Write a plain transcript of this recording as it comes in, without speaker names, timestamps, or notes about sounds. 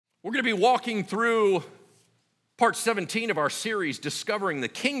We're going to be walking through part 17 of our series, Discovering the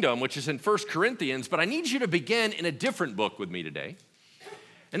Kingdom, which is in 1 Corinthians, but I need you to begin in a different book with me today.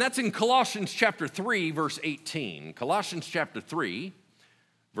 And that's in Colossians chapter 3, verse 18. Colossians chapter 3,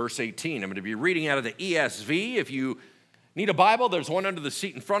 verse 18. I'm going to be reading out of the ESV. If you need a Bible, there's one under the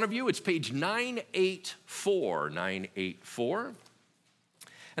seat in front of you. It's page 984, 984.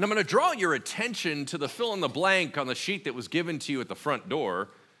 And I'm going to draw your attention to the fill in the blank on the sheet that was given to you at the front door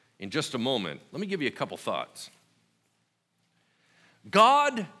in just a moment. Let me give you a couple thoughts.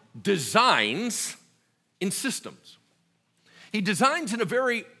 God designs in systems. He designs in a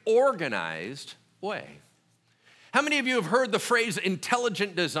very organized way. How many of you have heard the phrase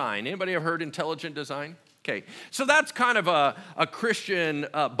intelligent design? Anybody have heard intelligent design? Okay, so that's kind of a Christian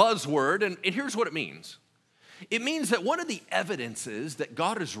buzzword, and here's what it means. It means that one of the evidences that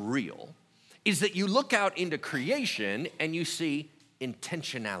God is real is that you look out into creation and you see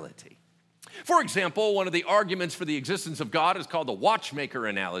intentionality. For example, one of the arguments for the existence of God is called the watchmaker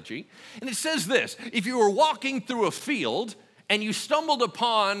analogy. And it says this: if you were walking through a field and you stumbled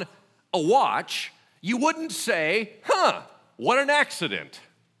upon a watch, you wouldn't say, what an accident.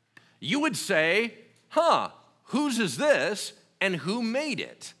 You would say, whose is this and who made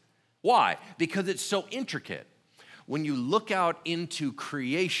it? Why? Because it's so intricate. When you look out into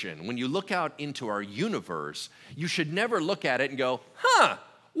creation, when you look out into our universe, you should never look at it and go,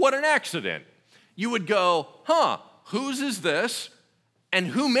 what an accident. You would go, whose is this and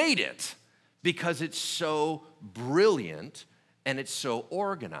who made it? Because it's so brilliant and it's so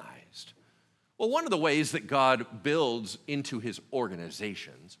organized. Well, one of the ways that God builds into his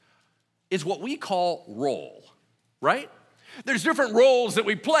organizations is what we call role, right? There's different roles that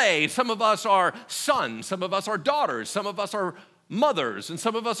we play. Some of us are sons, some of us are daughters, some of us are mothers, and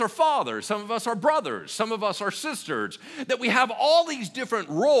some of us are fathers, some of us are brothers, some of us are sisters, that we have all these different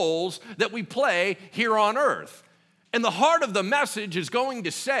roles that we play here on earth. And the heart of the message is going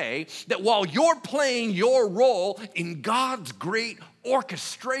to say that while you're playing your role in God's great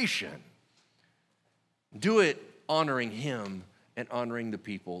orchestration, do it honoring him and honoring the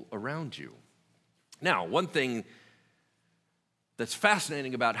people around you. Now, one thing that's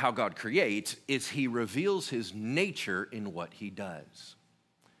fascinating about how God creates is he reveals his nature in what he does.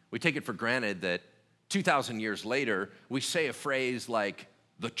 We take it for granted that 2,000 years later, we say a phrase like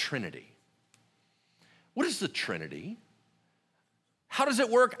the Trinity. What is the Trinity? How does it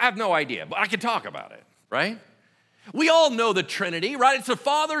work? I have no idea, but I can talk about it, right? We all know the Trinity, right? It's the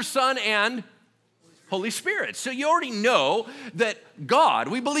Father, Son, and Holy Spirit. So you already know that God,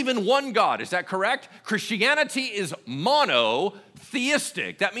 we believe in one God. Is that correct? Christianity is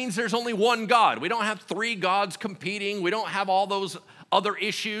monotheistic. That means there's only one God. We don't have three gods competing. We don't have all those other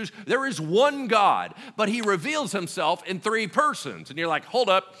issues. There is one God, but he reveals himself in three persons. And you're like, hold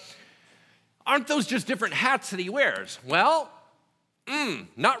up. Aren't those just different hats that he wears? Well,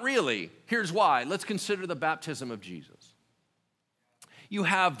 not really. Here's why. Let's consider the baptism of Jesus. You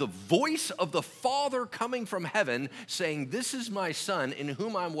have the voice of the Father coming from heaven saying, this is my Son in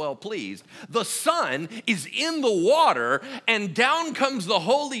whom I'm well pleased. The Son is in the water and down comes the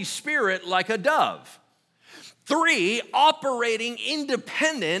Holy Spirit like a dove. Three operating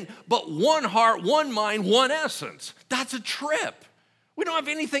independent, but one heart, one mind, one essence. That's a trip. We don't have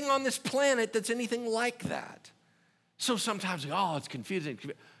anything on this planet that's anything like that. So sometimes, it's confusing.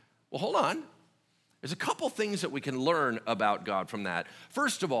 Well, hold on. There's a couple things that we can learn about God from that.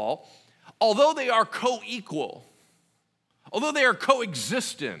 First of all, although they are co-equal, although they are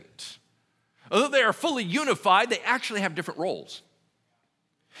coexistent, although they are fully unified, they actually have different roles.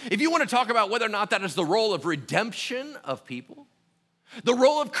 If you want to talk about whether or not that is the role of redemption of people, the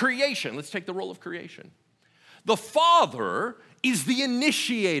role of creation, let's take the role of creation. The Father is the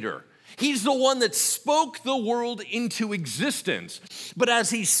initiator. He's the one that spoke the world into existence. But as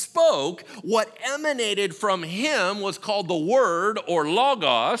he spoke, what emanated from him was called the Word or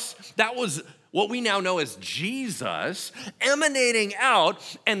Logos. That was what we now know as Jesus, emanating out,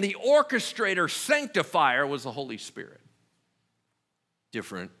 and the orchestrator, sanctifier was the Holy Spirit.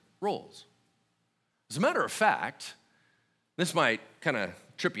 Different roles. As a matter of fact, this might kind of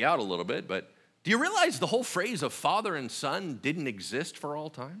trip you out a little bit, but do you realize the whole phrase of Father and Son didn't exist for all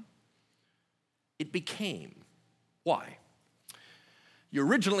time? It became. Why? You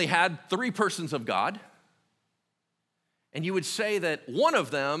originally had three persons of God, and you would say that one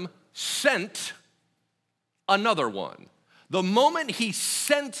of them sent another one. The moment he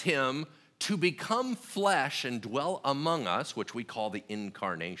sent him to become flesh and dwell among us, which we call the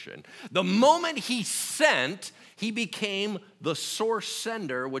incarnation, the moment he sent, he became the source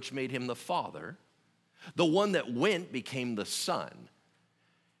sender, which made him the Father. The one that went became the Son.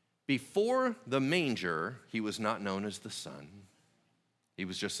 Before the manger, he was not known as the Son. He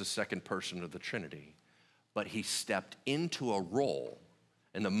was just the second person of the Trinity. But he stepped into a role.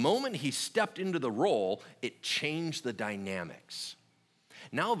 And the moment he stepped into the role, it changed the dynamics.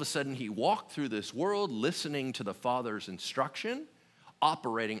 Now, all of a sudden, he walked through this world listening to the Father's instruction,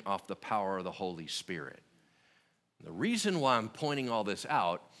 operating off the power of the Holy Spirit. The reason why I'm pointing all this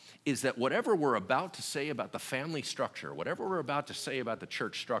out is that whatever we're about to say about the family structure, whatever we're about to say about the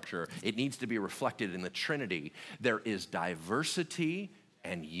church structure, it needs to be reflected in the Trinity. There is diversity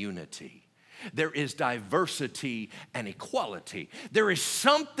and unity. There is diversity and equality. There is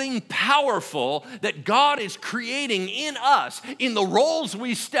something powerful that God is creating in us, in the roles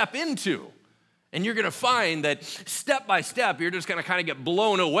we step into. And you're gonna find that step by step, you're just gonna kind of get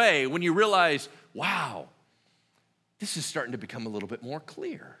blown away when you realize, wow, this is starting to become a little bit more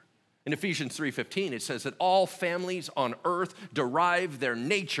clear. In Ephesians 3:15, it says that all families on earth derive their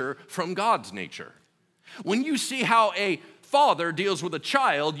nature from God's nature. When you see how a father deals with a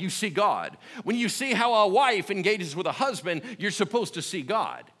child, you see God. When you see how a wife engages with a husband, you're supposed to see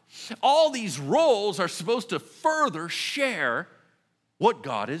God. All these roles are supposed to further share what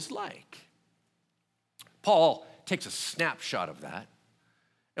God is like. Paul takes a snapshot of that,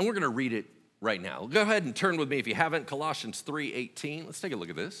 and we're going to read it right now. Go ahead and turn with me if you haven't, Colossians 3:18. Let's take a look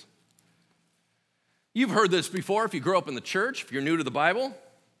at this. You've heard this before if you grew up in the church. If you're new to the Bible,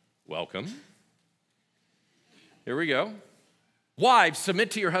 welcome. Here we go. Wives,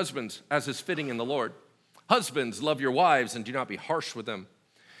 submit to your husbands as is fitting in the Lord. Husbands, love your wives and do not be harsh with them.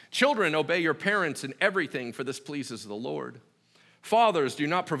 Children, obey your parents in everything, for this pleases the Lord. Fathers, do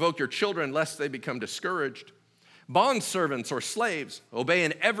not provoke your children lest they become discouraged. Bondservants or slaves, obey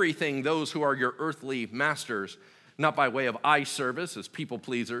in everything those who are your earthly masters, not by way of eye service as people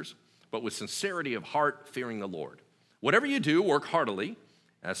pleasers, but with sincerity of heart, fearing the Lord. Whatever you do, work heartily,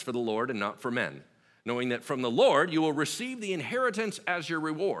 as for the Lord and not for men, knowing that from the Lord you will receive the inheritance as your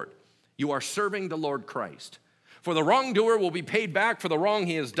reward. You are serving the Lord Christ. For the wrongdoer will be paid back for the wrong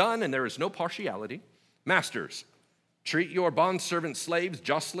he has done, and there is no partiality. Masters, treat your bondservant slaves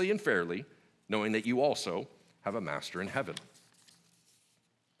justly and fairly, knowing that you also have a master in heaven.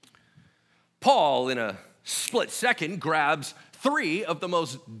 Paul, in a split second, grabs three of the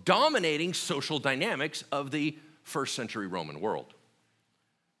most dominating social dynamics of the first century Roman world: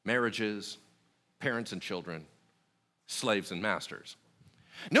 marriages, parents and children, slaves and masters.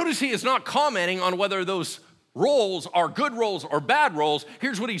 Notice he is not commenting on whether those roles are good roles or bad roles.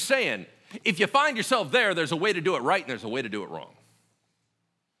 Here's what he's saying. If you find yourself there, there's a way to do it right and there's a way to do it wrong.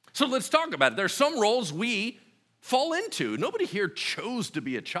 So let's talk about it. There's some roles we fall into. Nobody here chose to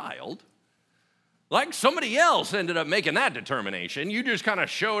be a child. Like somebody else ended up making that determination. You just kind of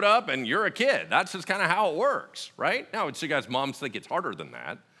showed up and you're a kid. That's just kind of how it works, right? Now, so you guys, moms think it's harder than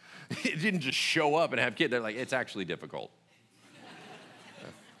that. It didn't just show up and have kids. They're like, it's actually difficult.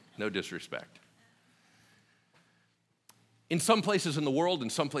 No disrespect. In some places in the world, in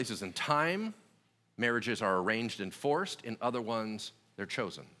some places in time, marriages are arranged and forced. In other ones, they're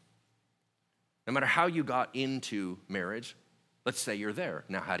chosen. No matter how you got into marriage, let's say you're there.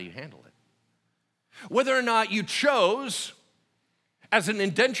 Now, how do you handle it? Whether or not you chose as an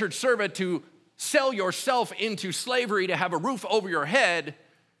indentured servant to sell yourself into slavery to have a roof over your head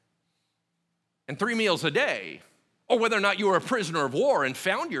and 3 meals a day, or whether or not you were a prisoner of war and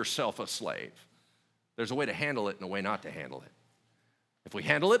found yourself a slave, there's a way to handle it and a way not to handle it. If we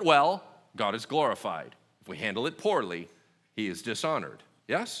handle it well, God is glorified. If we handle it poorly, he is dishonored.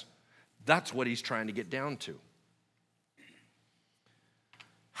 Yes? That's what he's trying to get down to.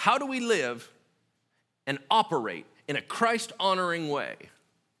 How do we live and operate in a Christ-honoring way?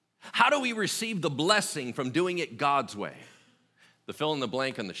 How do we receive the blessing from doing it God's way? The fill in the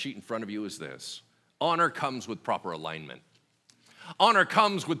blank on the sheet in front of you is this: honor comes with proper alignment. Honor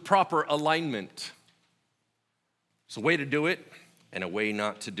comes with proper alignment. It's a way to do it and a way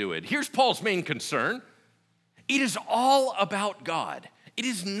not to do it. Here's Paul's main concern. It is all about God. It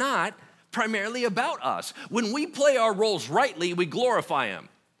is not primarily about us. When we play our roles rightly, we glorify him.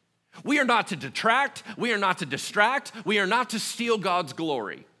 We are not to detract. We are not to distract. We are not to steal God's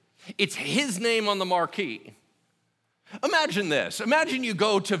glory. It's his name on the marquee. Imagine this. Imagine you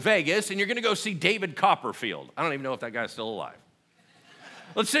go to Vegas and you're going to go see David Copperfield. I don't even know if that guy's still alive.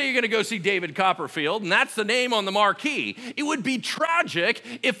 Let's say you're going to go see David Copperfield, and that's the name on the marquee. It would be tragic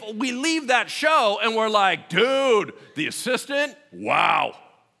if we leave that show and we're like, dude, the assistant, wow.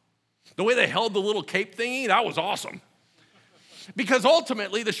 The way they held the little cape thingy, that was awesome. Because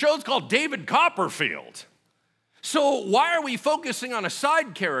ultimately, the show's called David Copperfield. So why are we focusing on a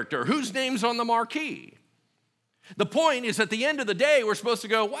side character whose name's on the marquee? The point is, at the end of the day, we're supposed to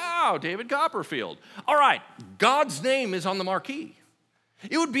go, wow, David Copperfield. All right, God's name is on the marquee.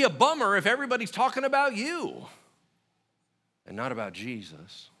 It would be a bummer if everybody's talking about you and not about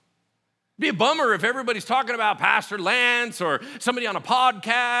Jesus. It'd be a bummer if everybody's talking about Pastor Lance or somebody on a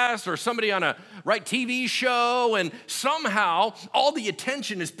podcast or somebody on a TV show, and somehow all the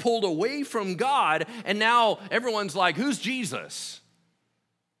attention is pulled away from God, and now everyone's like, who's Jesus?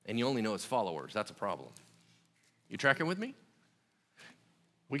 And you only know his followers. That's a problem. You tracking with me?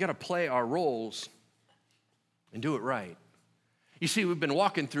 We got to play our roles and do it right. You see, we've been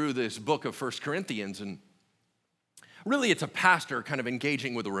walking through this book of 1 Corinthians, and really it's a pastor kind of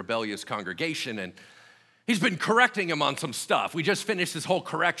engaging with a rebellious congregation, and he's been correcting them on some stuff. We just finished this whole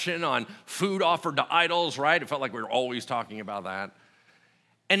correction on food offered to idols, right? It felt like we were always talking about that.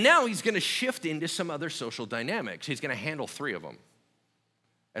 And now he's going to shift into some other social dynamics. He's going to handle 3 of them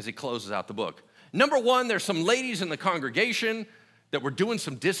as he closes out the book. Number 1, there's some ladies in the congregation that were doing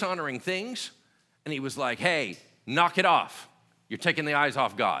some dishonoring things, and he was like, hey, knock it off. You're taking the eyes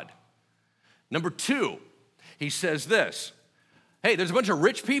off God. Number 2, he says this, hey, there's a bunch of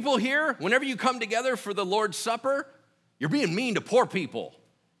rich people here. Whenever you come together for the Lord's Supper, you're being mean to poor people.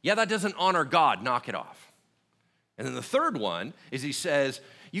 Yeah, that doesn't honor God. Knock it off. And then the third one is he says,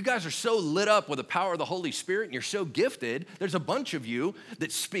 you guys are so lit up with the power of the Holy Spirit and you're so gifted. There's a bunch of you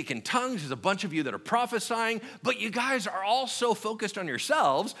that speak in tongues. There's a bunch of you that are prophesying, but you guys are all so focused on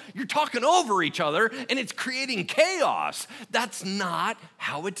yourselves. You're talking over each other and it's creating chaos. That's not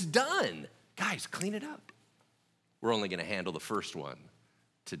how it's done. Guys, clean it up. We're only going to handle the first one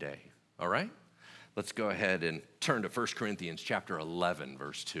today, all right? Let's go ahead and turn to 1 Corinthians chapter 11,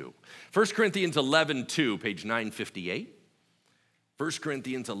 verse 2. 1 Corinthians 11, 2, page 958. 1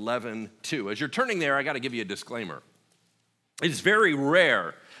 Corinthians 11, 2. As you're turning there, I got to give you a disclaimer. It's very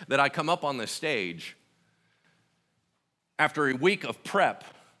rare that I come up on this stage after a week of prep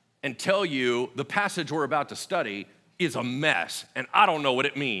and tell you the passage we're about to study is a mess, and I don't know what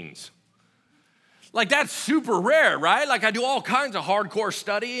it means. Like, that's super rare, right? Like, I do all kinds of hardcore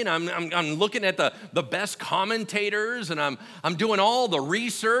study, and I'm looking at the best commentators, and I'm doing all the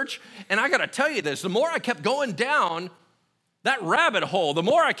research. And I got to tell you this, the more I kept going down that rabbit hole, the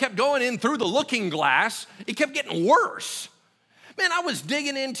more I kept going in through the looking glass, it kept getting worse. Man, I was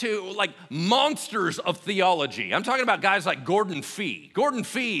digging into like monsters of theology. I'm talking about guys like Gordon Fee. Gordon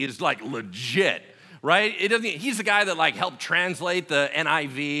Fee is like legit. Right? He's the guy that like helped translate the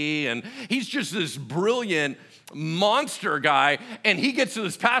NIV, and he's just this brilliant monster guy, and he gets to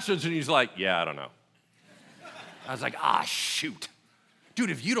this passage and he's like, yeah, I don't know. I was like, shoot.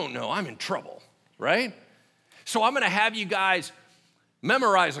 Dude, if you don't know, I'm in trouble, right? So I'm gonna have you guys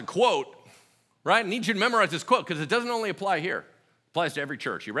memorize a quote, right? I need you to memorize this quote because it doesn't only apply here. It applies to every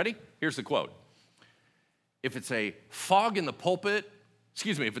church. You ready? Here's the quote. If it's a fog in the pulpit,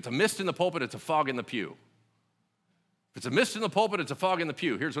 if it's a mist in the pulpit, it's a fog in the pew. If it's a mist in the pulpit, it's a fog in the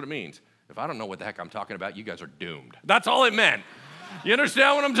pew. Here's what it means. If I don't know what the heck I'm talking about, you guys are doomed. That's all it meant. You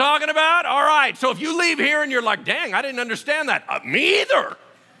understand what I'm talking about? All right, so if you leave here and you're like, dang, I didn't understand that. Me either.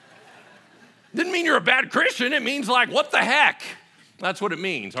 Didn't mean you're a bad Christian. It means like, what the heck? That's what it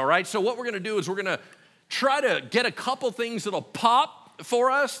means, all right? So what we're going to do is we're going to try to get a couple things that'll pop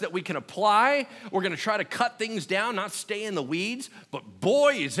for us that we can apply. We're going to try to cut things down, not stay in the weeds, but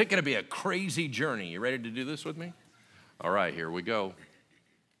boy, is it going to be a crazy journey. You ready to do this with me? All right, here we go.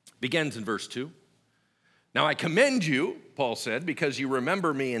 Begins in verse 2. Now I commend you, Paul said, because you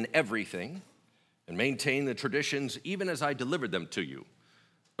remember me in everything and maintain the traditions even as I delivered them to you.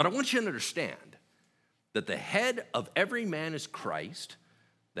 But I want you to understand that the head of every man is Christ,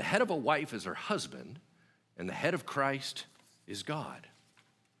 the head of a wife is her husband, and the head of Christ is God.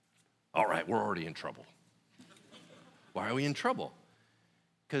 All right, we're already in trouble. Why are we in trouble?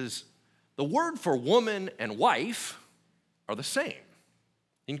 Because the word for woman and wife are the same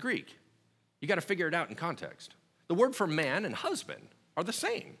in Greek. You got to figure it out in context. The word for man and husband are the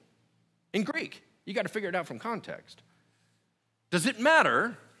same in Greek. You got to figure it out from context. Does it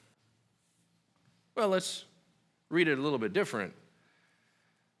matter? Well, let's read it a little bit different.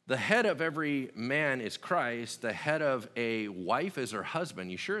 The head of every man is Christ. The head of a wife is her husband.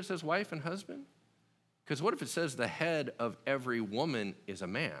 You sure it says wife and husband? Because what if it says the head of every woman is a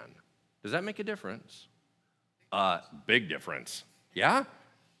man? Does that make a difference? Big difference. Yeah?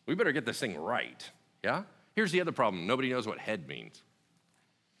 We better get this thing right. Yeah? Here's the other problem. Nobody knows what head means.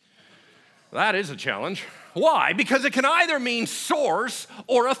 That is a challenge. Why? Because it can either mean source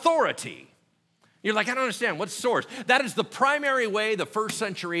or authority. You're like, I don't understand. What's source? That is the primary way the first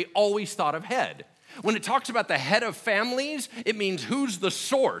century always thought of head. When it talks about the head of families, it means who's the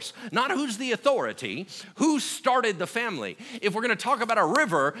source, not who's the authority, who started the family. If we're going to talk about a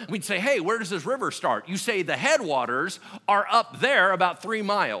river, we'd say, hey, where does this river start? You say the headwaters are up there about 3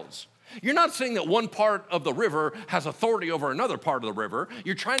 miles. You're not saying that one part of the river has authority over another part of the river.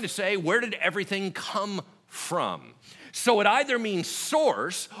 You're trying to say, where did everything come from? So it either means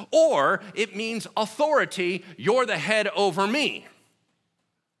source or it means authority. You're the head over me.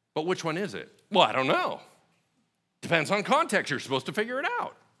 But which one is it? Well, I don't know. Depends on context. You're supposed to figure it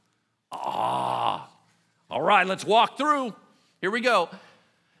out. All right, let's walk through. Here we go.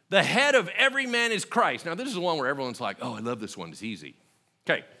 The head of every man is Christ. Now, this is the one where everyone's like, oh, I love this one. It's easy.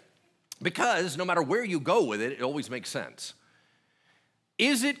 Okay, because no matter where you go with it, it always makes sense.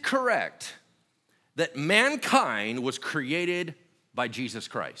 Is it correct that mankind was created by Jesus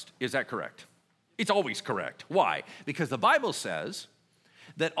Christ? Is that correct? It's always correct. Why? Because the Bible says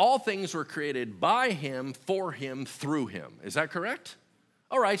that all things were created by him, for him, through him. Is that correct?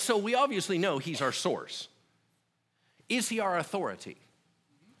 All right, so we obviously know he's our source. Is he our authority?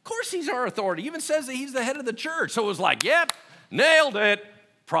 Of course he's our authority. He even says that he's the head of the church. So it was like, yep, nailed it.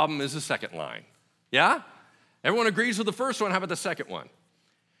 Problem is the second line. Yeah? Everyone agrees with the first one. How about the second one?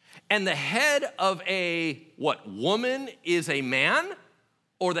 And the head of a, woman is a man?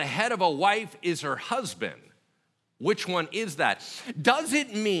 Or the head of a wife is her husband? Which one is that? Does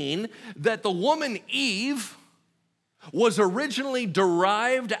it mean that the woman Eve was originally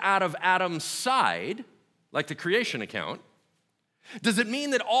derived out of Adam's side, like the creation account? Does it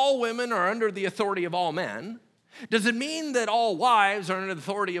mean that all women are under the authority of all men? Does it mean that all wives are under the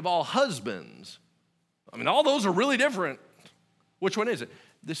authority of all husbands? I mean, all those are really different. Which one is it?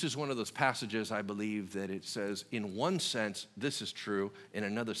 This is one of those passages, I believe, that it says, in one sense, this is true. In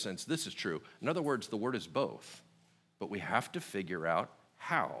another sense, this is true. In other words, the word is both. But we have to figure out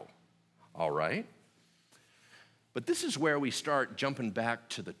how, all right? But this is where we start jumping back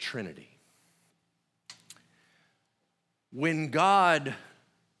to the Trinity. When God,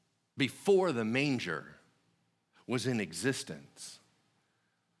 before the manger, was in existence,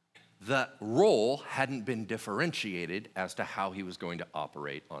 the role hadn't been differentiated as to how he was going to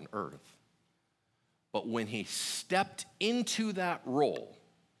operate on earth. But when he stepped into that role,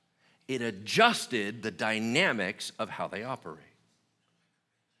 it adjusted the dynamics of how they operate.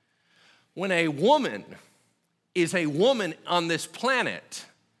 When a woman is a woman on this planet,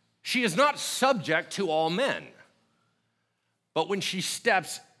 she is not subject to all men. But when she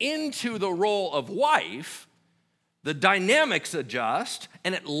steps into the role of wife, the dynamics adjust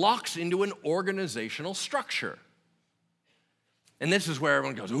and it locks into an organizational structure. And this is where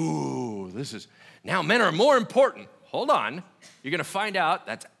everyone goes, ooh, now men are more important. Hold on. You're going to find out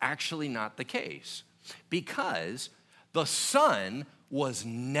that's actually not the case, because the Son was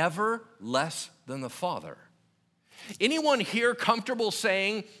never less than the Father. Anyone here comfortable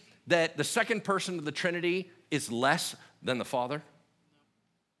saying that the second person of the Trinity is less than the Father?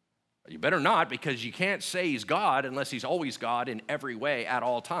 You better not, because you can't say he's God unless he's always God in every way at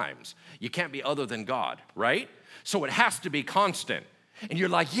all times. You can't be other than God, right? So it has to be constant. And you're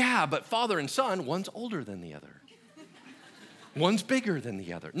like, yeah, but Father and Son, one's older than the other. One's bigger than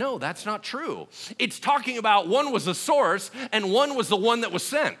the other. No, that's not true. It's talking about one was the source and one was the one that was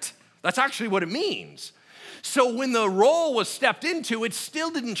sent. That's actually what it means. So when the role was stepped into, it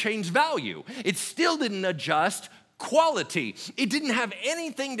still didn't change value. It still didn't adjust quality. It didn't have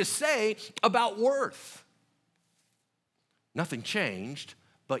anything to say about worth. Nothing changed,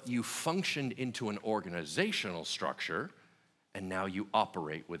 but you functioned into an organizational structure, and now you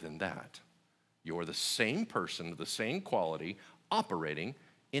operate within that. You're the same person, the same quality, operating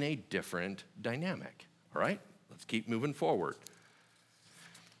in a different dynamic. All right? Let's keep moving forward.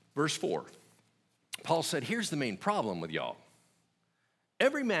 Verse 4. Paul said, here's the main problem with y'all.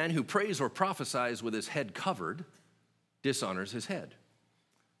 Every man who prays or prophesies with his head covered dishonors his head.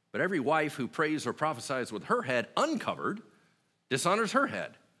 But every wife who prays or prophesies with her head uncovered dishonors her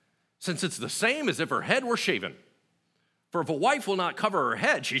head, since it's the same as if her head were shaven. For if a wife will not cover her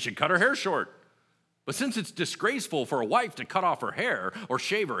head, she should cut her hair short. But since it's disgraceful for a wife to cut off her hair or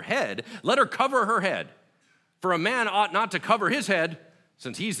shave her head, let her cover her head. For a man ought not to cover his head,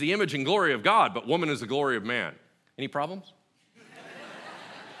 since he's the image and glory of God, but woman is the glory of man. Any problems?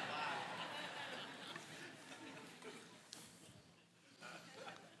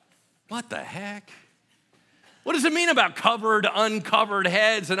 What the heck? What does it mean about covered, uncovered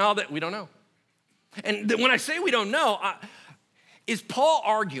heads and all that? We don't know. And when I say we don't know, is Paul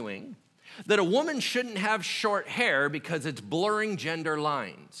arguing that a woman shouldn't have short hair because it's blurring gender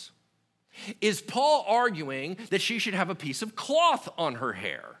lines? Is Paul arguing that she should have a piece of cloth on her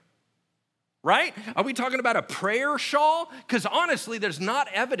hair? right? Are we talking about a prayer shawl? Because honestly, there's not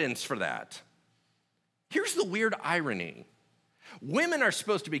evidence for that. Here's the weird irony. Women are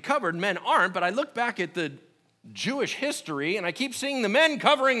supposed to be covered, men aren't, but I look back at the Jewish history and I keep seeing the men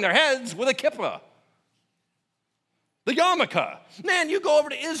covering their heads with a kippah. The yarmulke. Man, you go over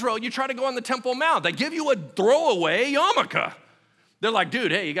to Israel, you try to go on the Temple Mount, they give you a throwaway yarmulke. They're like,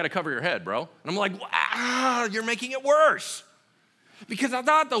 dude, hey, you got to cover your head, bro. And I'm like, you're making it worse. Because I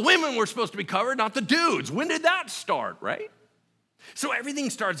thought the women were supposed to be covered, not the dudes. When did that start, right? So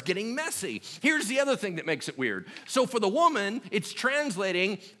everything starts getting messy. Here's the other thing that makes it weird. So for the woman, it's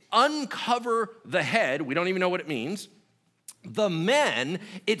translating uncover the head. We don't even know what it means. The men,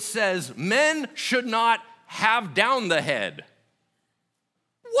 it says men should not have down the head.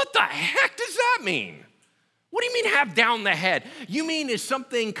 What the heck does that mean? What do you mean have down the head? You mean is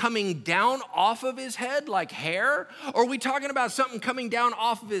something coming down off of his head like hair? Or are we talking about something coming down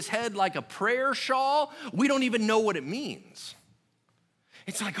off of his head like a prayer shawl? We don't even know what it means.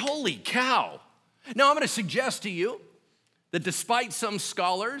 It's like, holy cow. Now I'm going to suggest to you that despite some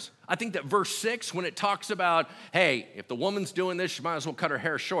scholars, I think that verse 6, when it talks about, hey, if the woman's doing this, she might as well cut her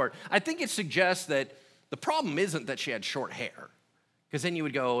hair short. I think it suggests that the problem isn't that she had short hair. Because then you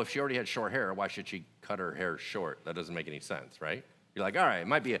would go, if she already had short hair, why should she cut her hair short? That doesn't make any sense, right? You're like, all right, it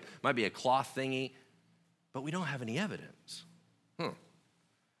might be a cloth thingy, but we don't have any evidence.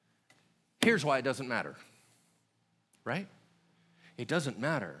 Here's why it doesn't matter, right? It doesn't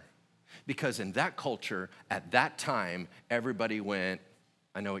matter because in that culture, at that time, everybody went,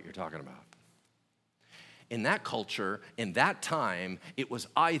 I know what you're talking about. In that culture, in that time, it was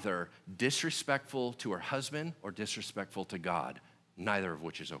either disrespectful to her husband or disrespectful to God. Neither of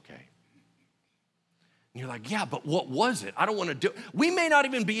which is okay. And you're like, yeah, but what was it? I don't want to do. We may not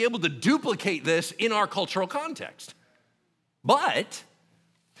even be able to duplicate this in our cultural context. But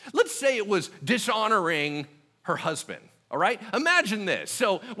let's say it was dishonoring her husband, all right? Imagine this.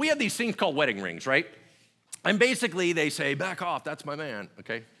 So we have these things called wedding rings, right? And basically they say, back off, that's my man,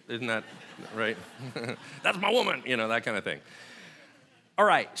 okay? Isn't that right? That's my woman, that kind of thing. All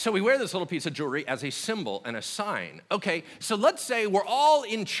right, so we wear this little piece of jewelry as a symbol and a sign. Okay, so let's say we're all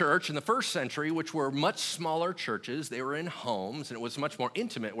in church in the first century, which were much smaller churches. They were in homes, and it was much more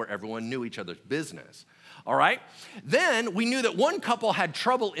intimate where everyone knew each other's business. All right? Then we knew that one couple had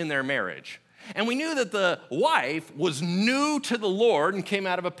trouble in their marriage. And we knew that the wife was new to the Lord and came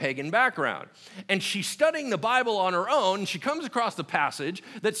out of a pagan background. And she's studying the Bible on her own, and she comes across the passage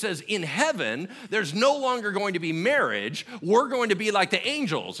that says, in heaven, there's no longer going to be marriage. We're going to be like the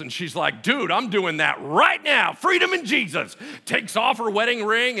angels. And she's like, dude, I'm doing that right now. Freedom in Jesus. Takes off her wedding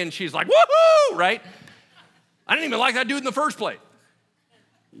ring, and she's like, woohoo, right? I didn't even like that dude in the first place.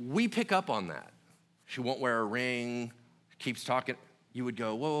 We pick up on that. She won't wear a ring, keeps talking. You would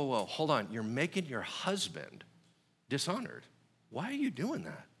go, whoa, hold on. You're making your husband dishonored. Why are you doing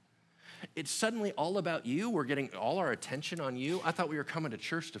that? It's suddenly all about you. We're getting all our attention on you. I thought we were coming to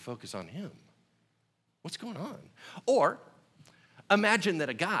church to focus on him. What's going on? Or imagine that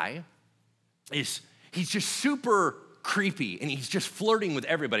a guy he's just super creepy and he's just flirting with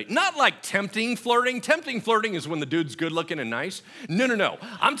everybody. Not like tempting flirting. Tempting flirting is when the dude's good looking and nice. No.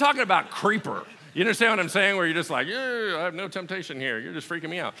 I'm talking about creeper. You understand what I'm saying? Where you're just like, yeah, I have no temptation here. You're just freaking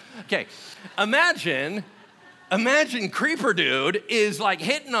me out. Okay, imagine creeper dude is like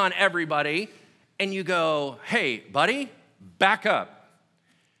hitting on everybody and you go, hey, buddy, back up.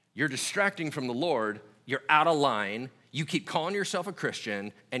 You're distracting from the Lord. You're out of line. You keep calling yourself a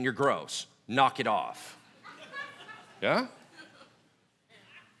Christian and you're gross. Knock it off. Yeah?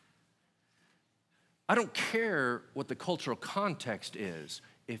 I don't care what the cultural context is.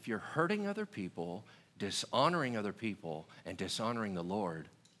 If you're hurting other people, dishonoring other people, and dishonoring the Lord,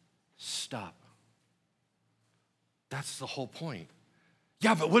 stop. That's the whole point.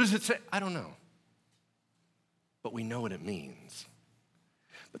 Yeah, but what does it say? I don't know. But we know what it means.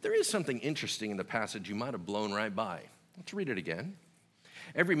 But there is something interesting in the passage you might have blown right by. Let's read it again.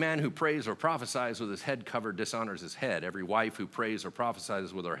 Every man who prays or prophesies with his head covered dishonors his head. Every wife who prays or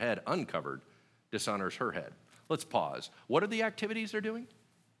prophesies with her head uncovered dishonors her head. Let's pause. What are the activities they're doing?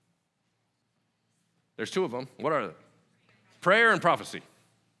 There's two of them. What are they? Prayer and prophecy.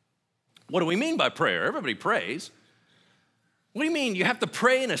 What do we mean by prayer? Everybody prays. What do you mean? You have to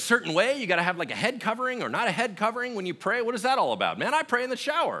pray in a certain way? You got to have like a head covering or not a head covering when you pray? What is that all about? Man, I pray in the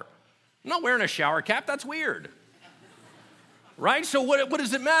shower. I'm not wearing a shower cap. That's weird. right? So what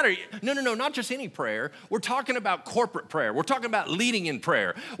does it matter? No, not just any prayer. We're talking about corporate prayer. We're talking about leading in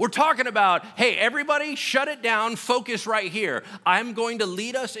prayer. We're talking about, hey, everybody shut it down, focus right here. I'm going to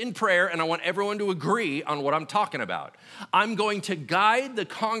lead us in prayer, and I want everyone to agree on what I'm talking about. I'm going to guide the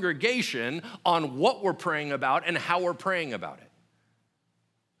congregation on what we're praying about and how we're praying about it.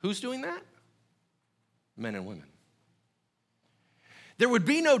 Who's doing that? Men and women. There would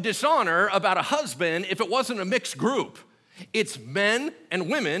be no dishonor about a husband if it wasn't a mixed group. It's men and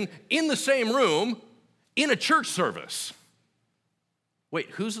women in the same room in a church service.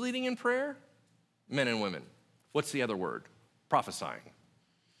 Wait, who's leading in prayer? Men and women. What's the other word? Prophesying.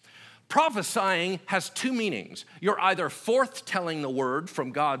 Prophesying has two meanings. You're either forthtelling the word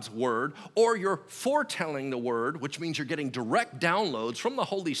from God's word, or you're foretelling the word, which means you're getting direct downloads from the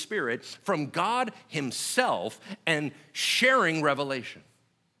Holy Spirit, from God himself, and sharing revelation.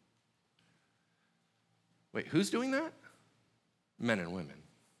 Wait, who's doing that? Men and women.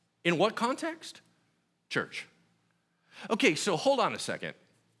 In what context? Church. Okay, so hold on a second.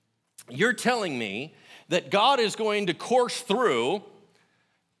 You're telling me that God is going to course through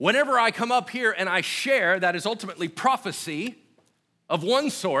whenever I come up here and I share, that is ultimately prophecy of one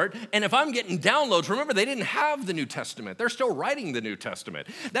sort, and if I'm getting downloads, remember they didn't have the New Testament. They're still writing the New Testament.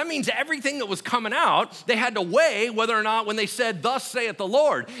 That means everything that was coming out, they had to weigh whether or not when they said, thus saith the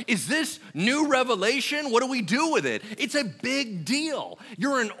Lord, is this new revelation? What do we do with it? It's a big deal.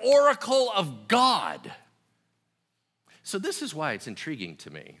 You're an oracle of God. So this is why it's intriguing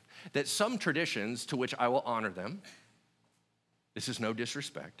to me that some traditions, to which I will honor them, this is no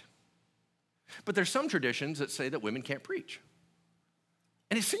disrespect, but there's some traditions that say that women can't preach.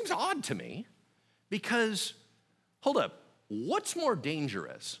 And it seems odd to me because, hold up, what's more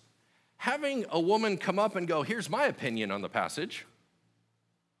dangerous? Having a woman come up and go, here's my opinion on the passage,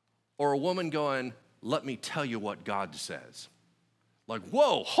 or a woman going, let me tell you what God says. Like,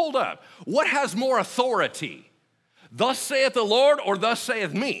 whoa, hold up. What has more authority? Thus saith the Lord or thus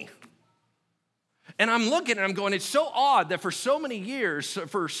saith me? And I'm looking and I'm going, it's so odd that for so many years,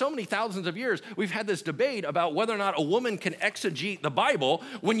 for so many thousands of years, we've had this debate about whether or not a woman can exegete the Bible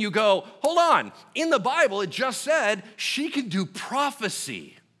when you go, hold on, in the Bible it just said she can do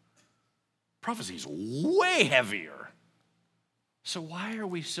prophecy. Prophecy is way heavier. So why are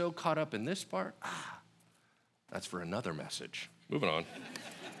we so caught up in this part? That's for another message. Moving on.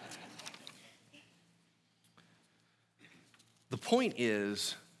 The point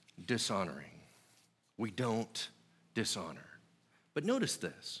is dishonoring. We don't dishonor. But notice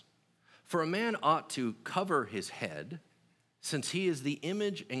this. For a man ought to cover his head, since he is the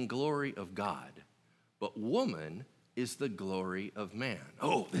image and glory of God, but woman is the glory of man.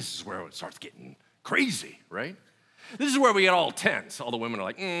 Oh, this is where it starts getting crazy, right? This is where we get all tense. All the women are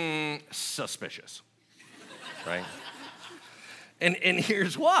like, suspicious, right? And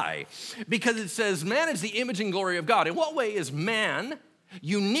here's why. Because it says man is the image and glory of God. In what way is man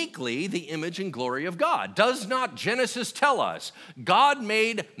uniquely the image and glory of God? Does not Genesis tell us God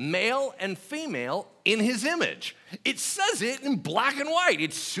made male and female in his image? It says it in black and white.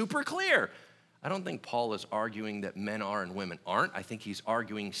 It's super clear. I don't think Paul is arguing that men are and women aren't. I think he's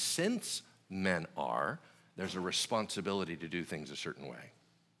arguing since men are, there's a responsibility to do things a certain way.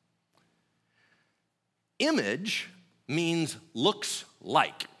 Image means looks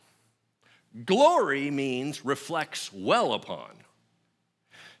like. Glory means reflects well upon.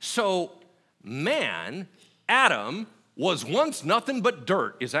 So man, Adam, was once nothing but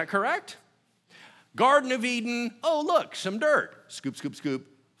dirt. Is that correct? Garden of Eden, oh, look, some dirt. Scoop, scoop, scoop,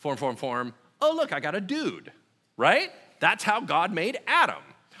 form. Oh, look, I got a dude, right? That's how God made Adam.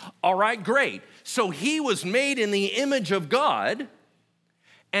 All right, great. So he was made in the image of God,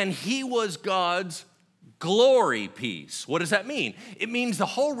 and he was God's glory piece. What does that mean? It means the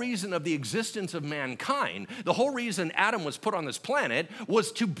whole reason of the existence of mankind, the whole reason Adam was put on this planet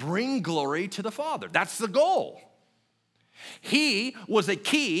was to bring glory to the Father. That's the goal. He was a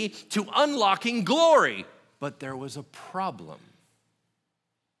key to unlocking glory, but there was a problem.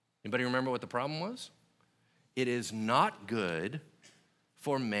 Anybody remember what the problem was? It is not good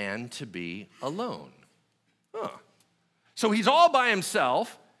for man to be alone. So he's all by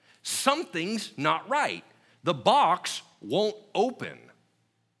himself. Something's not right. The box won't open.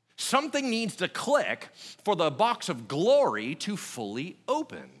 Something needs to click for the box of glory to fully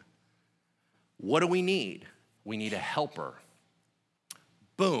open. What do we need? We need a helper.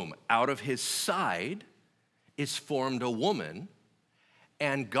 Boom, out of his side is formed a woman,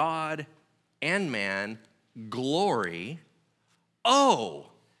 and God and man glory. Oh,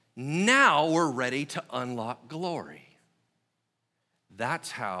 now we're ready to unlock glory.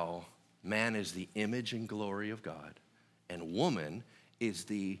 That's how man is the image and glory of God, And woman is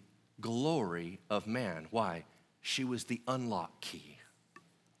the glory of man. Why? She was the unlock key.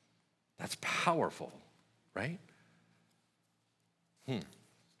 That's powerful, right?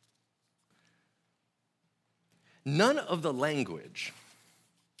 None of the language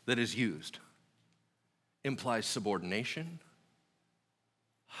that is used implies subordination,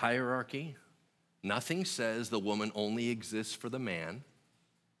 hierarchy. Nothing says the woman only exists for the man,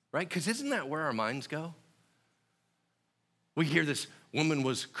 right? Because isn't that where our minds go? We hear this woman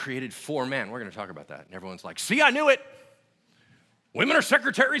was created for man. We're going to talk about that. And everyone's like, see, I knew it. Women are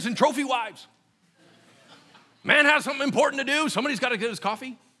secretaries and trophy wives. Man has something important to do. Somebody's got to get his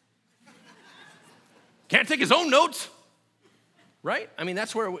coffee. Can't take his own notes. Right? I mean,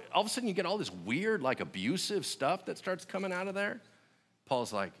 that's where all of a sudden you get all this weird, like abusive stuff that starts coming out of there.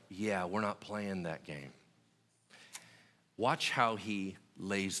 Paul's like, yeah, we're not playing that game. Watch how he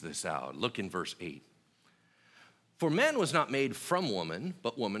lays this out. Look in verse 8. For man was not made from woman,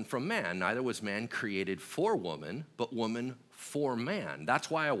 but woman from man. Neither was man created for woman, but woman for man. That's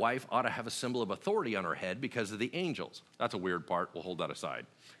why a wife ought to have a symbol of authority on her head because of the angels. That's a weird part. We'll hold that aside.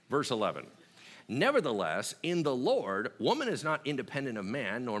 Verse 11. Nevertheless, in the Lord, woman is not independent of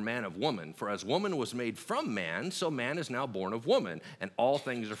man, nor man of woman. For as woman was made from man, so man is now born of woman, and all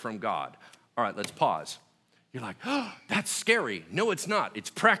things are from God. All right, let's pause. You're like, oh, that's scary. No, it's not. It's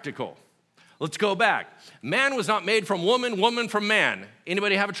practical. Let's go back. Man was not made from woman, woman from man.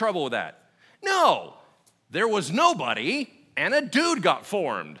 Anybody have trouble with that? No. There was nobody, and a dude got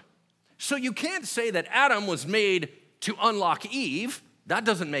formed. So you can't say that Adam was made to unlock Eve. That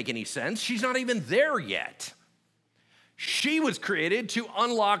doesn't make any sense. She's not even there yet. She was created to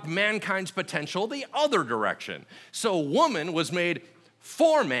unlock mankind's potential the other direction. So woman was made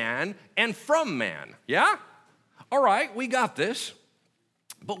for man and from man. Yeah? All right, we got this.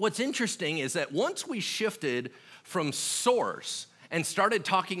 But what's interesting is that once we shifted from source and started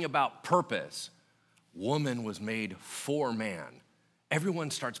talking about purpose, woman was made for man.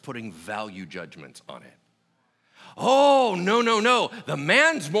 Everyone starts putting value judgments on it. Oh, no. The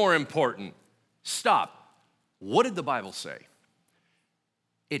man's more important. Stop. What did the Bible say?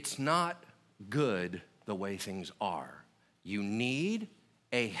 It's not good the way things are. You need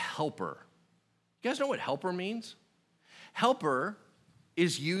a helper. You guys know what helper means? Helper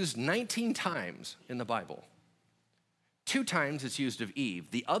is used 19 times in the Bible. 2 times it's used of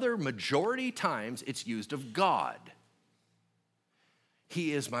Eve. The other majority times it's used of God.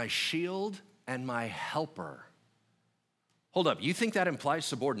 He is my shield and my helper. Hold up, you think that implies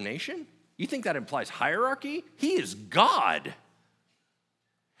subordination? You think that implies hierarchy? He is God.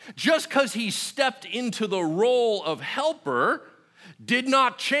 Just because he stepped into the role of helper did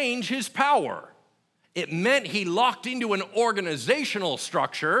not change his power. It meant he locked into an organizational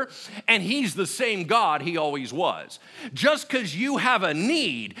structure, and he's the same God he always was. Just because you have a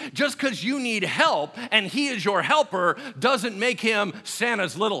need, just because you need help, and he is your helper, doesn't make him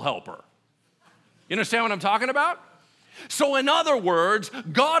Santa's little helper. You understand what I'm talking about? So in other words,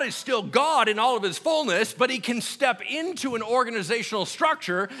 God is still God in all of his fullness, but he can step into an organizational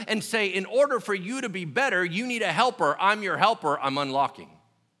structure and say, in order for you to be better, you need a helper. I'm your helper. I'm unlocking.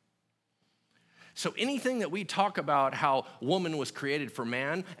 So anything that we talk about how woman was created for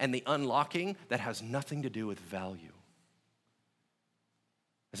man and the unlocking, that has nothing to do with value.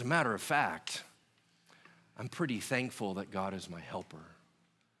 As a matter of fact, I'm pretty thankful that God is my helper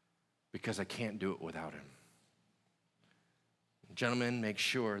because I can't do it without him. Gentlemen, make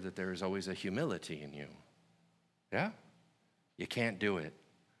sure that there is always a humility in you. Yeah? You can't do it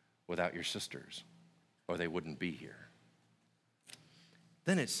without your sisters, or they wouldn't be here.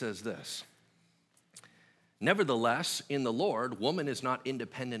 Then it says this. Nevertheless, in the Lord, woman is not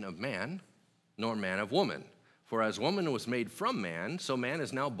independent of man, nor man of woman. For as woman was made from man, so man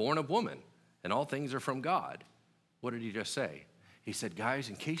is now born of woman, and all things are from God. What did he just say? He said, guys,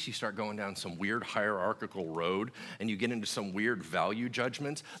 in case you start going down some weird hierarchical road and you get into some weird value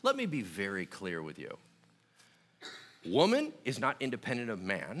judgments, let me be very clear with you. Woman is not independent of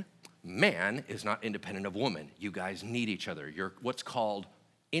man. Man is not independent of woman. You guys need each other. You're what's called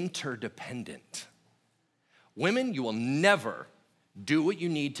interdependent. Women, you will never do what you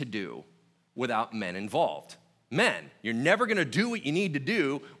need to do without men involved. Men, you're never going to do what you need to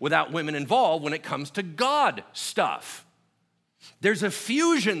do without women involved when it comes to God stuff. There's a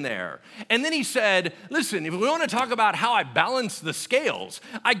fusion there. And then he said, listen, if we want to talk about how I balance the scales,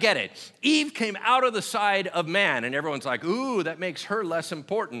 I get it. Eve came out of the side of man, and everyone's like, ooh, that makes her less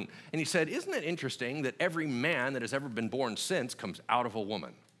important. And he said, isn't it interesting that every man that has ever been born since comes out of a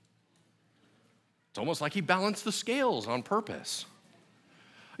woman? It's almost like he balanced the scales on purpose.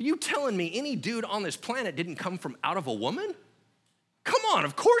 Are you telling me any dude on this planet didn't come from out of a woman? Come on,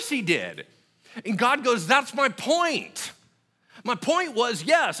 of course he did. And God goes, that's my point. My point was,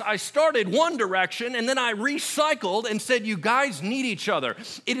 yes, I started one direction and then I recycled and said, you guys need each other.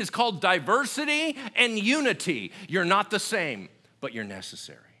 It is called diversity and unity. You're not the same, but you're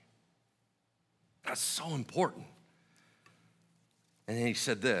necessary. That's so important. And then he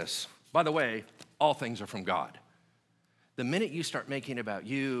said this, by the way, all things are from God. The minute you start making it about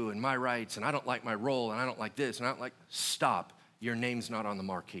you and my rights and I don't like my role and I don't like this and I don't like, stop. Your name's not on the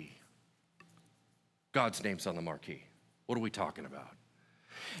marquee. God's name's on the marquee. What are we talking about?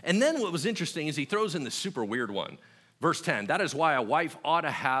 And then what was interesting is he throws in the super weird one. Verse 10, that is why a wife ought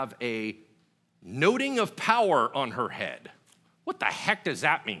to have a noting of power on her head. What the heck does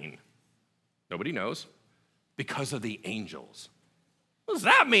that mean? Nobody knows. Because of the angels. What does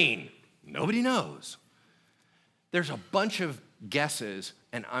that mean? Nobody knows. There's a bunch of guesses,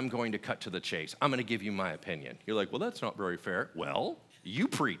 and I'm going to cut to the chase. I'm going to give you my opinion. You're like, well, that's not very fair. Well, you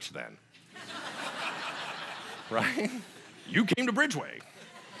preach then. Right? You came to Bridgeway.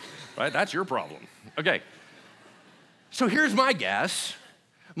 Right? That's your problem. Okay. So here's my guess.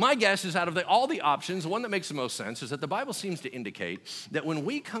 My guess is out of all the options, the one that makes the most sense is that the Bible seems to indicate that when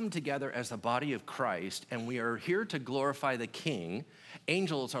we come together as the body of Christ and we are here to glorify the King,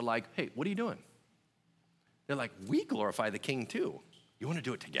 angels are like, hey, what are you doing? They're like, we glorify the King too. You want to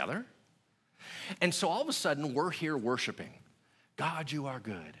do it together? And so all of a sudden, we're here worshiping. God, you are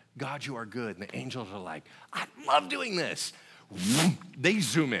good. God, you are good. And the angels are like, I love doing this. They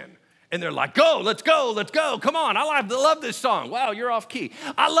zoom in. And they're like, go, let's go, let's go. Come on, I love this song. Wow, you're off key.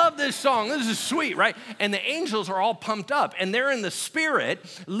 I love this song. This is sweet, right? And the angels are all pumped up, and they're in the spirit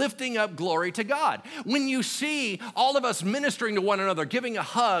lifting up glory to God. When you see all of us ministering to one another, giving a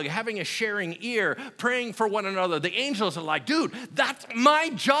hug, having a sharing ear, praying for one another, the angels are like, dude, that's my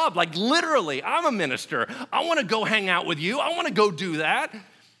job. Like literally, I'm a minister. I want to go hang out with you. I want to go do that.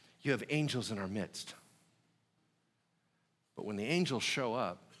 You have angels in our midst. But when the angels show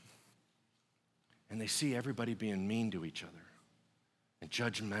up, and they see everybody being mean to each other and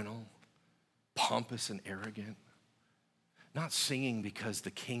judgmental, pompous and arrogant, not singing because the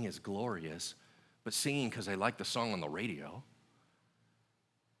King is glorious, but singing because they like the song on the radio.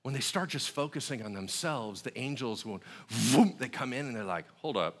 When they start just focusing on themselves, the angels, they come in and they're like,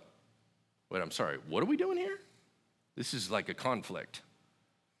 hold up. Wait, I'm sorry, what are we doing here? This is like a conflict.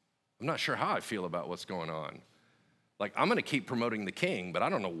 I'm not sure how I feel about what's going on. Like, I'm gonna keep promoting the King, but I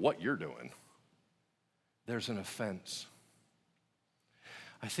don't know what you're doing. There's an offense.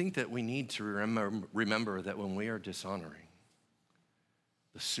 I think that we need to remember that when we are dishonoring,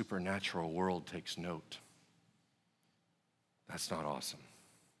 the supernatural world takes note. That's not awesome.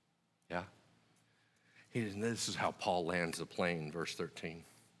 Yeah? This is how Paul lands the plane, verse 13.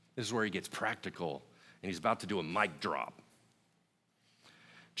 This is where he gets practical, and he's about to do a mic drop.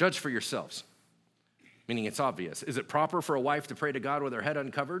 Judge for yourselves, meaning it's obvious. Is it proper for a wife to pray to God with her head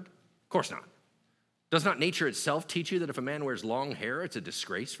uncovered? Of course not. Does not nature itself teach you that if a man wears long hair, it's a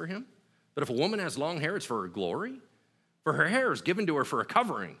disgrace for him? But if a woman has long hair, it's for her glory? For her hair is given to her for a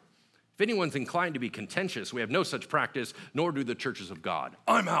covering. If anyone's inclined to be contentious, we have no such practice, nor do the churches of God.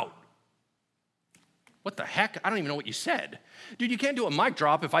 I'm out. What the heck? I don't even know what you said. Dude, you can't do a mic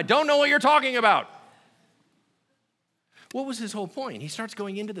drop if I don't know what you're talking about. What was his whole point? He starts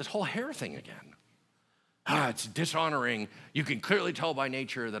going into this whole hair thing again. It's dishonoring. You can clearly tell by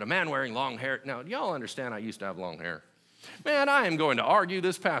nature that a man wearing long hair. Now, y'all understand I used to have long hair. Man, I am going to argue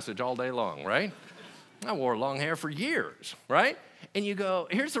this passage all day long, right? I wore long hair for years, right? And you go,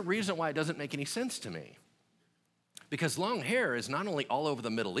 here's the reason why it doesn't make any sense to me. Because long hair is not only all over the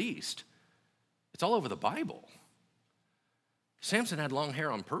Middle East, it's all over the Bible. Samson had long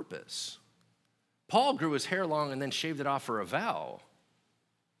hair on purpose. Paul grew his hair long and then shaved it off for a vow.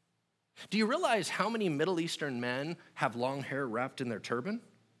 Do you realize how many Middle Eastern men have long hair wrapped in their turban?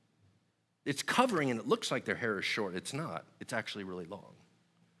 It's covering and it looks like their hair is short. It's not. It's actually really long.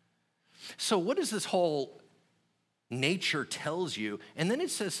 So what does this whole nature tells you? And then it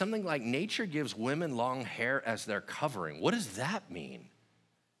says something like nature gives women long hair as their covering. What does that mean?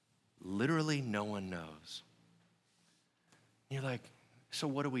 Literally no one knows. You're like, so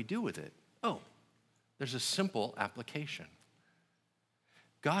what do we do with it? Oh, there's a simple application.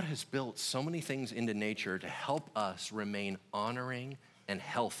 God has built so many things into nature to help us remain honoring and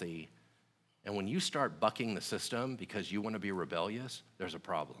healthy. And when you start bucking the system because you want to be rebellious, there's a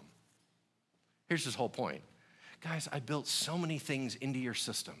problem. Here's his whole point. Guys, I built so many things into your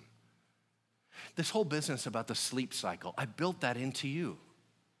system. This whole business about the sleep cycle, I built that into you.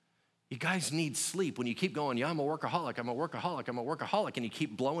 You guys need sleep. When you keep going, yeah, I'm a workaholic, I'm a workaholic, I'm a workaholic, and you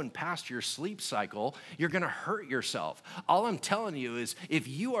keep blowing past your sleep cycle, you're gonna hurt yourself. All I'm telling you is if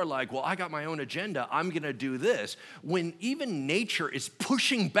you are like, well, I got my own agenda, I'm gonna do this, when even nature is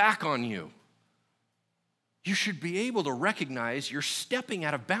pushing back on you, you should be able to recognize you're stepping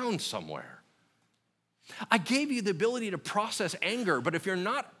out of bounds somewhere. I gave you the ability to process anger, but if you're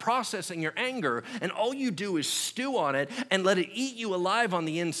not processing your anger and all you do is stew on it and let it eat you alive on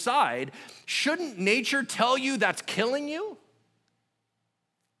the inside, shouldn't nature tell you that's killing you?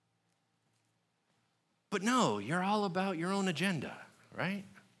 But no, you're all about your own agenda, right?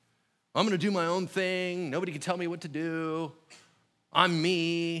 I'm gonna do my own thing. Nobody can tell me what to do. I'm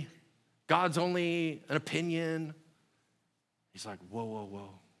me. God's only an opinion. He's like, whoa, whoa, whoa,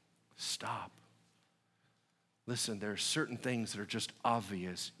 stop. Listen, there are certain things that are just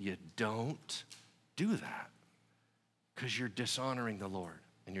obvious. You don't do that because you're dishonoring the Lord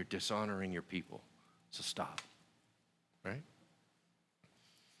and you're dishonoring your people. So stop, right?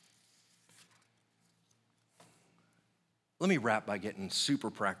 Let me wrap by getting super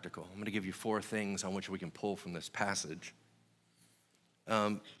practical. I'm going to give you 4 things on which we can pull from this passage.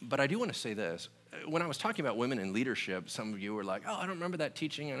 But I do want to say this. When I was talking about women in leadership, some of you were like, oh, I don't remember that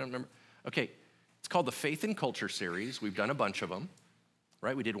teaching. I don't remember. Okay. It's called the Faith and Culture series. We've done a bunch of them,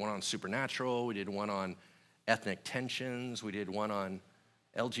 right? We did one on supernatural. We did one on ethnic tensions. We did one on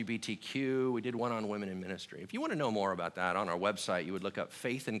LGBTQ. We did one on women in ministry. If you want to know more about that, on our website, you would look up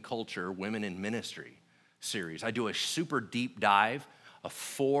Faith and Culture Women in Ministry series. I do a super deep dive of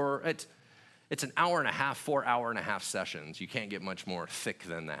 4, it's an hour and a half, 4 hour and a half sessions. You can't get much more thick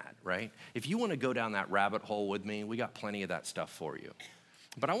than that, right? If you want to go down that rabbit hole with me, we got plenty of that stuff for you.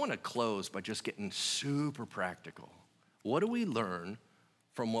 But I want to close by just getting super practical. What do we learn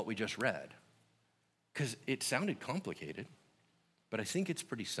from what we just read? Because it sounded complicated, but I think it's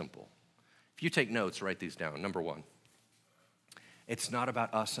pretty simple. If you take notes, write these down. Number 1, it's not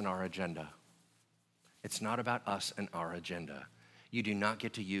about us and our agenda. It's not about us and our agenda. You do not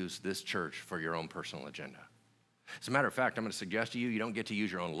get to use this church for your own personal agenda. As a matter of fact, I'm going to suggest to you, you don't get to use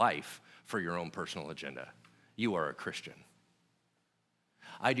your own life for your own personal agenda. You are a Christian.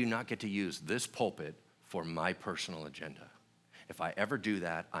 I do not get to use this pulpit for my personal agenda. If I ever do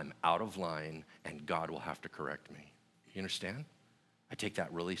that, I'm out of line and God will have to correct me. You understand? I take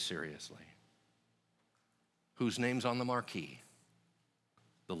that really seriously. Whose name's on the marquee?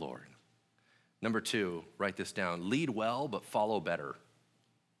 The Lord. Number 2, write this down. Lead well, but follow better.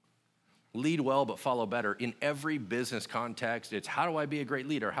 Lead well, but follow better. In every business context, it's how do I be a great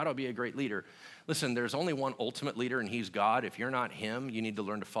leader? How do I be a great leader? Listen, there's only one ultimate leader, and he's God. If you're not him, you need to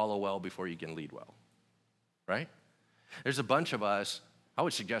learn to follow well before you can lead well, right? There's a bunch of us. I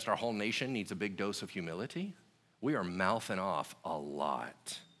would suggest our whole nation needs a big dose of humility. We are mouthing off a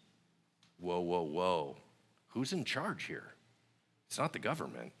lot. Whoa, whoa, whoa. Who's in charge here? It's not the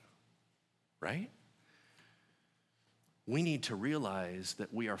government, right? We need to realize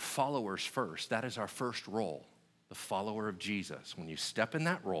that we are followers first. That is our first role, the follower of Jesus. When you step in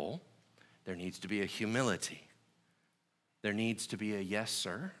that role, there needs to be a humility. There needs to be a yes,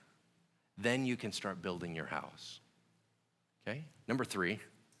 sir. Then you can start building your house. Okay? Number 3,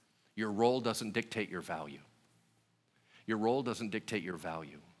 your role doesn't dictate your value. Your role doesn't dictate your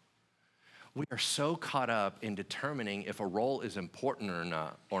value. We are so caught up in determining if a role is important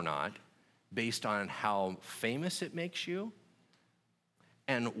or not based on how famous it makes you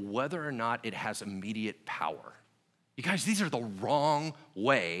and whether or not it has immediate power. You guys, these are the wrong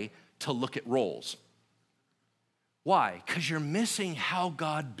way to look at roles. Why? Because you're missing how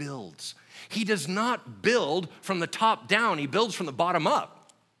God builds. He does not build from the top down. He builds from the bottom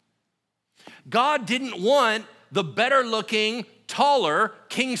up. God didn't want the better looking, taller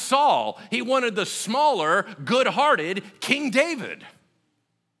King Saul. He wanted the smaller, good-hearted King David.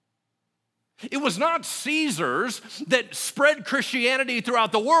 It was not Caesars that spread Christianity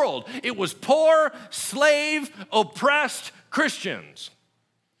throughout the world. It was poor, slave, oppressed Christians.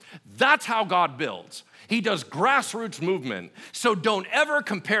 That's how God builds. He does grassroots movement. So don't ever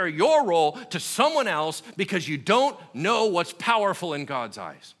compare your role to someone else because you don't know what's powerful in God's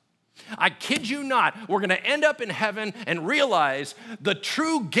eyes. I kid you not, we're going to end up in heaven and realize the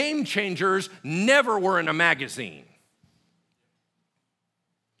true game changers never were in a magazine.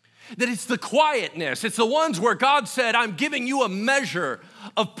 That it's the quietness, it's the ones where God said, I'm giving you a measure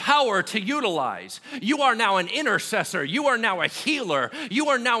of power to utilize. You are now an intercessor. You are now a healer. You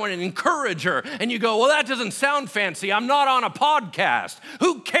are now an encourager. And you go, well, that doesn't sound fancy. I'm not on a podcast.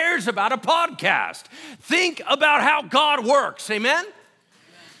 Who cares about a podcast? Think about how God works, amen?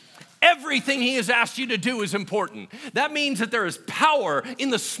 Everything he has asked you to do is important. That means that there is power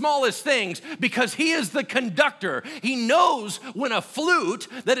in the smallest things because he is the conductor. He knows when a flute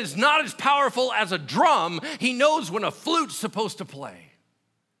that is not as powerful as a drum, he knows when a flute's supposed to play.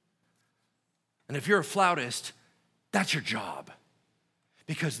 And if you're a flautist, that's your job.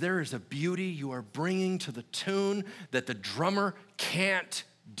 Because there is a beauty you are bringing to the tune that the drummer can't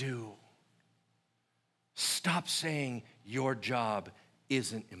do. Stop saying your job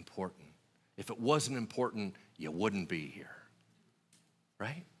isn't important. If it wasn't important, you wouldn't be here.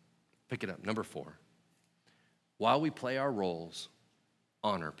 Right? Pick it up. Number 4. While we play our roles,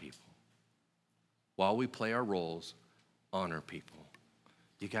 honor people. While we play our roles, honor people.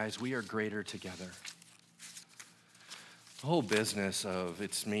 You guys, we are greater together. The whole business of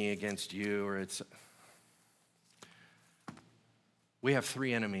it's me against you, or we have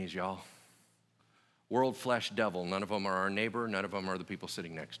 3 enemies, y'all. World, flesh, devil. None of them are our neighbor. None of them are the people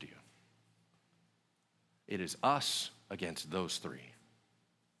sitting next to you. It is us against those 3.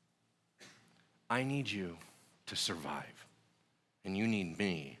 I need you to survive, and you need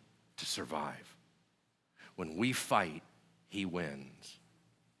me to survive. When we fight, he wins.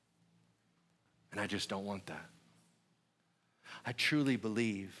 And I just don't want that. I truly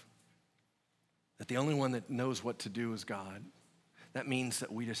believe that the only one that knows what to do is God. That means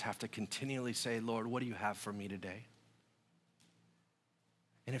that we just have to continually say, Lord, what do you have for me today?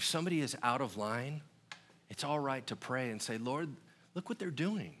 And if somebody is out of line, it's all right to pray and say, Lord, look what they're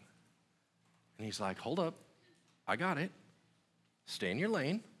doing. And he's like, hold up, I got it. Stay in your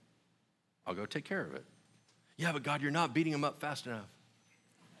lane. I'll go take care of it. Yeah, but God, you're not beating them up fast enough.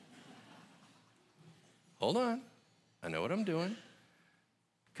 Hold on, I know what I'm doing.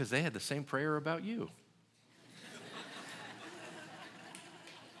 Because they had the same prayer about you.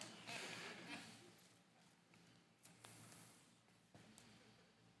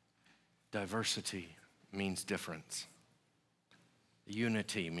 Diversity means difference.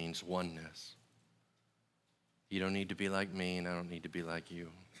 Unity means oneness. You don't need to be like me, and I don't need to be like you.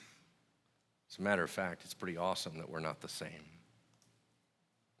 As a matter of fact, it's pretty awesome that we're not the same.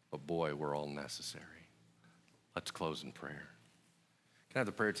 But boy, we're all necessary. Let's close in prayer. Can I have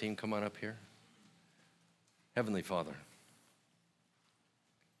the prayer team come on up here? Heavenly Father,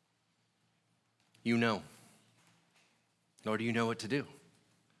 you know. Lord, you know what to do.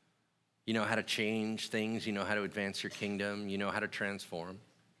 You know how to change things. You know how to advance your kingdom. You know how to transform.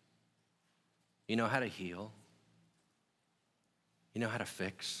 You know how to heal. You know how to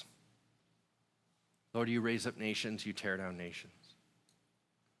fix. Lord, you raise up nations, you tear down nations.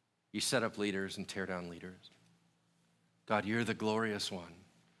 You set up leaders and tear down leaders. God, you're the glorious one.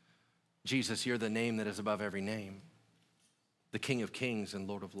 Jesus, you're the name that is above every name, the King of kings and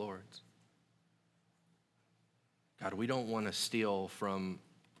Lord of lords. God, we don't want to steal from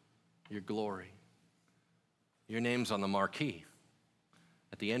your glory. Your name's on the marquee.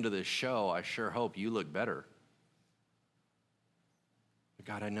 At the end of this show, I sure hope you look better. But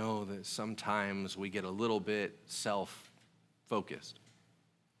God, I know that sometimes we get a little bit self-focused.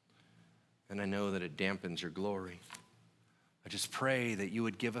 And I know that it dampens your glory. I just pray that you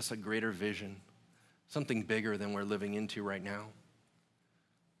would give us a greater vision, something bigger than we're living into right now.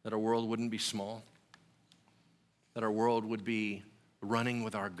 That our world wouldn't be small. That our world would be running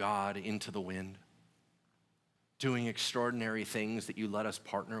with our God into the wind, doing extraordinary things that you let us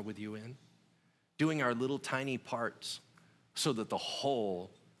partner with you in, doing our little tiny parts so that the whole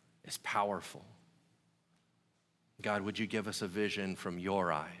is powerful. God, would you give us a vision from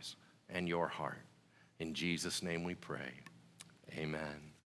your eyes and your heart? In Jesus' name we pray. Amen.